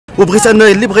وبغيت ان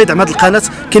اللي بغى يدعم هذه القناه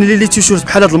كاين لي تيشيرت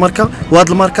بحال هذه الماركه وهذه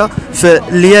الماركه في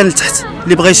الليان لتحت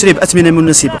اللي بغى يشري باثمنه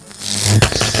مناسبه.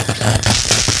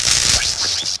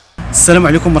 السلام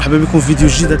عليكم، مرحبا بكم في فيديو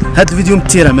جديد. هذا الفيديو من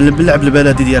لتيران، من اللعب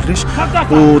البلدي ديال الريش،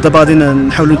 ودابا غادي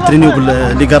نحاولوا نترينيو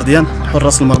باللي غارديان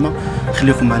حراس المرمى.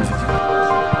 خليكم مع الفيديو.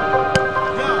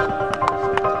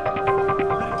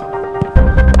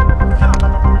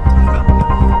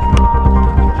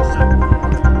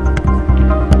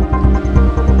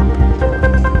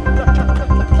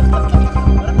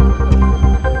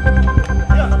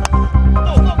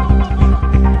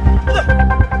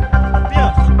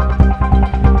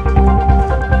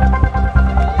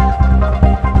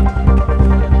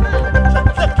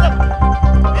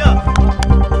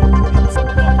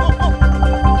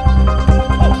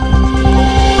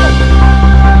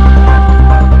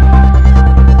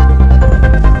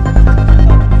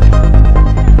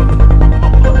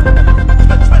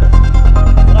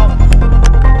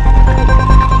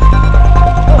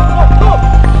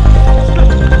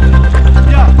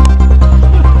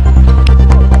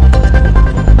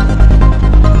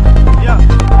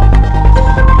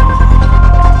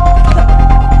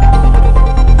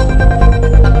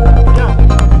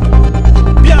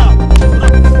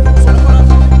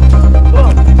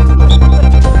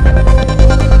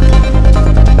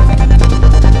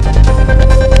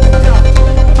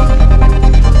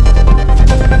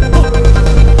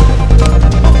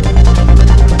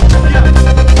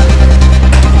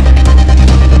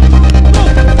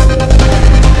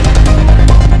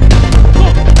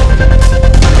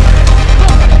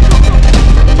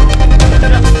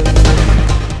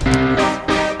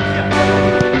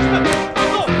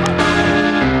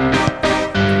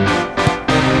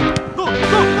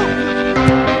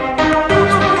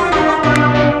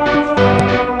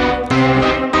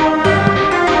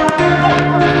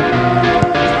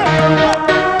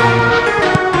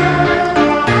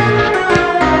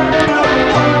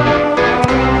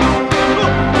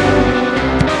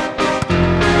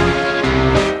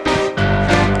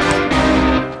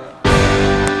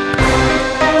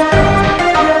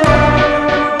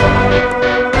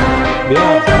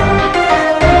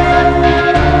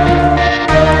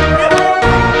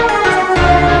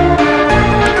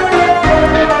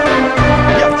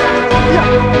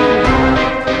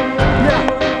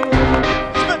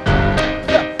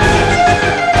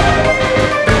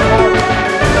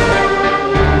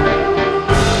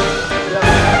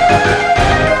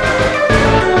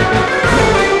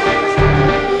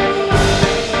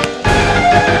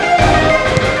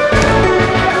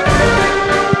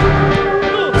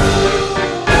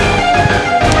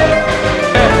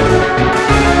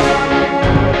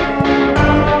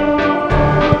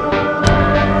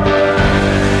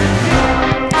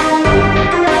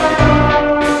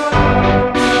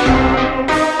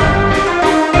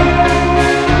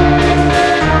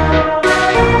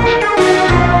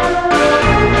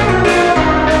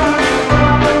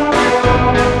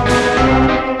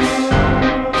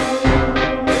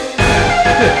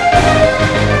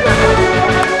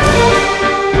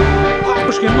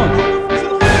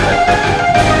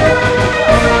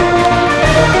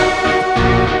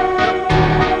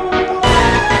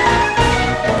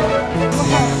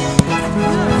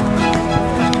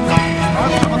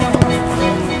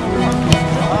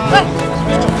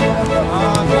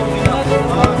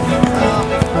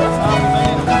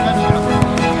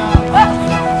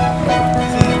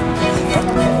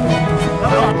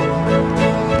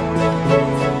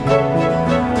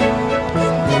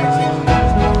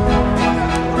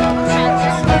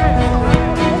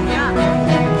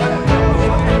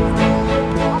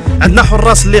 عندنا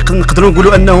حراس اللي نقدروا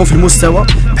نقولوا انهم في المستوى،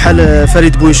 بحال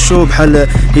فريد بويشو، بحال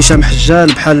هشام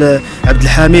حجال، بحال عبد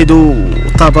الحميد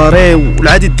وطباري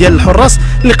والعديد ديال الحراس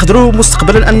اللي يقدروا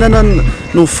مستقبلا اننا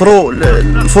نوفروا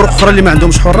الفرق اخرى اللي ما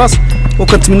عندهمش حراس.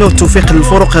 وكنتمنوا التوفيق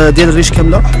للفرق ديال الريش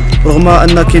كامله، رغم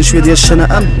ان كاين شويه ديال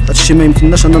الشنآن. هذا الشيء ما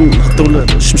يمكنناش ان نغطيو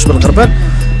الشمس بالغربال،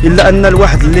 الا ان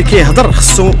الواحد اللي كيهضر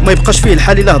خصو ما يبقاش فيه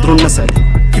الحال الا هضروا الناس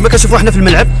عليه. كما كتشوفوا حنا في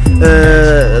الملعب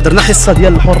درنا حصه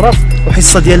ديال الحراس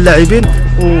وحصه ديال اللاعبين،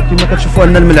 وكما كتشوفوا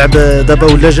ان الملعب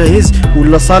دابا ولا جاهز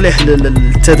ولا صالح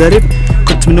للتدريب.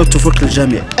 كنتمنوا التوفيق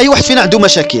للجميع. اي واحد فينا عنده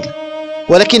مشاكل،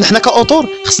 ولكن حنا كاوتور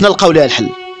خصنا نلقاو لها الحل.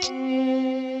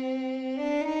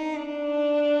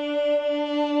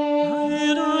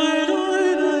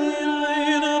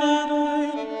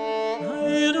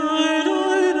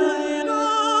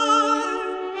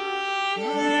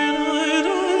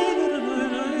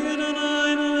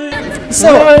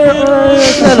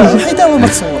 لا حيت هو ما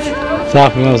تصورش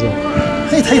صافي ما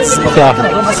صافي حيت الصبر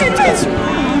صافي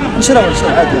نشراو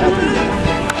عادي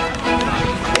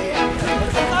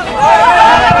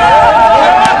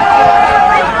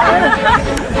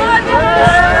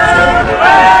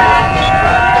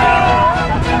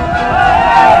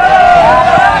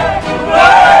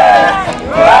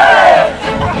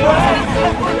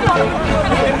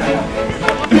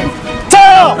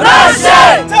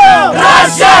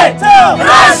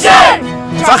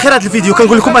اخر هذا الفيديو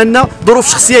كنقول لكم ان ظروف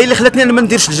شخصيه هي اللي خلاتني انا ما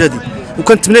نديرش الجديد،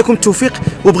 وكنتمنى لكم التوفيق.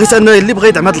 وبغيت ان اللي بغى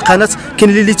يدعم هذه القناه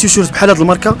كاين لي تيشيرت بحال هذه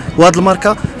الماركه وهذه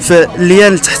الماركه في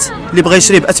الليان لتحت اللي بغى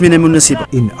يشري باثمنه مناسبه.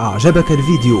 إن أعجبك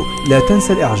الفيديو لا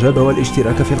تنسى الإعجاب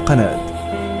والاشتراك في القناة.